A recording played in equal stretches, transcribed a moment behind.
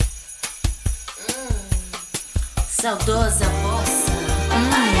Saudosa bossa. Oh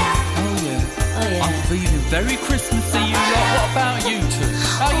yeah. I'm feeling very Christmassy, you lot. What about you two?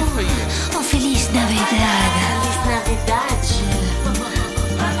 How you feeling? Oh, Feliz Navidad. Feliz Navidade.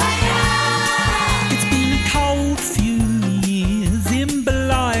 It's been a cold few years in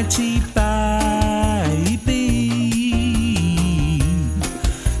Blighty, baby.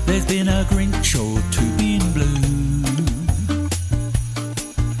 There's been a Grinch or two been blue.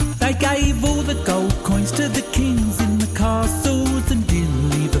 They gave all the gold coins to the kings in the castles and didn't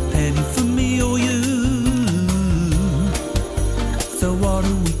leave a penny for me or you. So what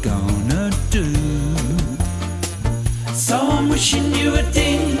are we gonna do? So I'm wishing you a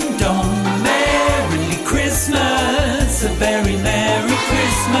ding-dong Merrily Christmas, a very Merry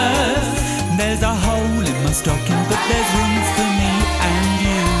Christmas. There's a hole in my stocking, but there's room for me and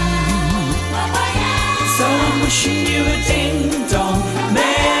you. So I'm wishing you a ding-dong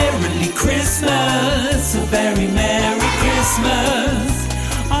Merrily Christmas, a very Merry Christmas.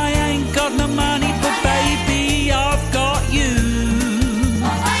 I ain't got no money, but baby, I've got you.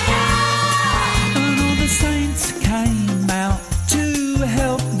 And all the saints came out to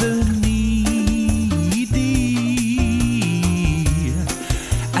help the needy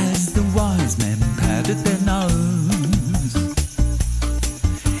as the wise men patted their nose.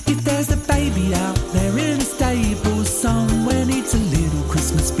 If there's a baby out there in a stable somewhere needs a little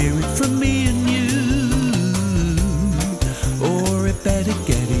Christmas spirit from me and you, or it better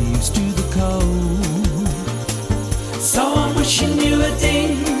get used to the cold. So I'm wishing you a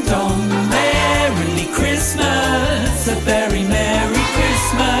ding-dong Merrily Christmas, a very Merry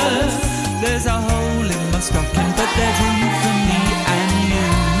Christmas. There's a hole in my stocking, but there's room for me and you.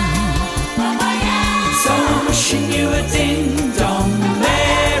 So I'm wishing you a ding-dong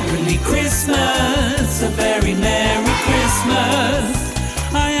Merrily Christmas, a very Merry Christmas.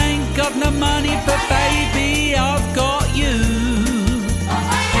 I ain't got no money, but baby, I've got you.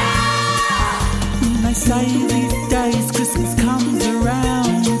 They say these days Christmas comes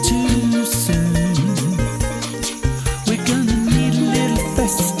around too soon. We're gonna need a little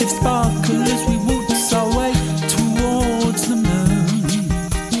festive sparkle as we waltz our way towards the moon.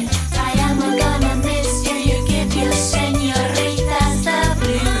 Diane, we're gonna miss you. You give your senoritas the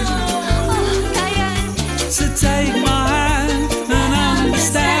blues. Oh, Diane. So take my hand and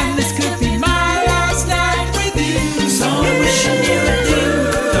understand this could be my last night with you. So I'm wishing you a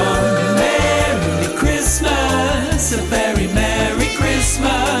ding-dong Merrily Christmas, a very Merry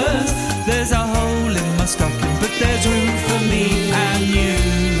Christmas. There's a hole in my stocking, but there's room for me and you.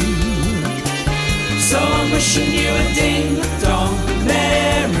 So I'm wishing you a ding-dong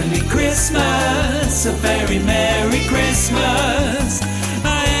Merrily Christmas, a very Merry Christmas.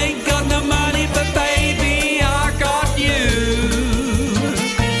 I ain't got no money, but baby, I got you.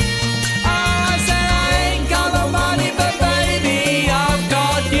 I said I ain't got no money, but baby, I've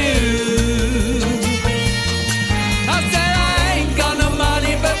got you. I said I ain't got no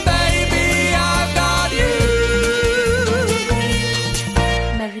money, but baby, I've got you.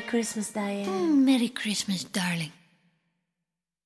 Merry Christmas, Diane. Merry Christmas, darling.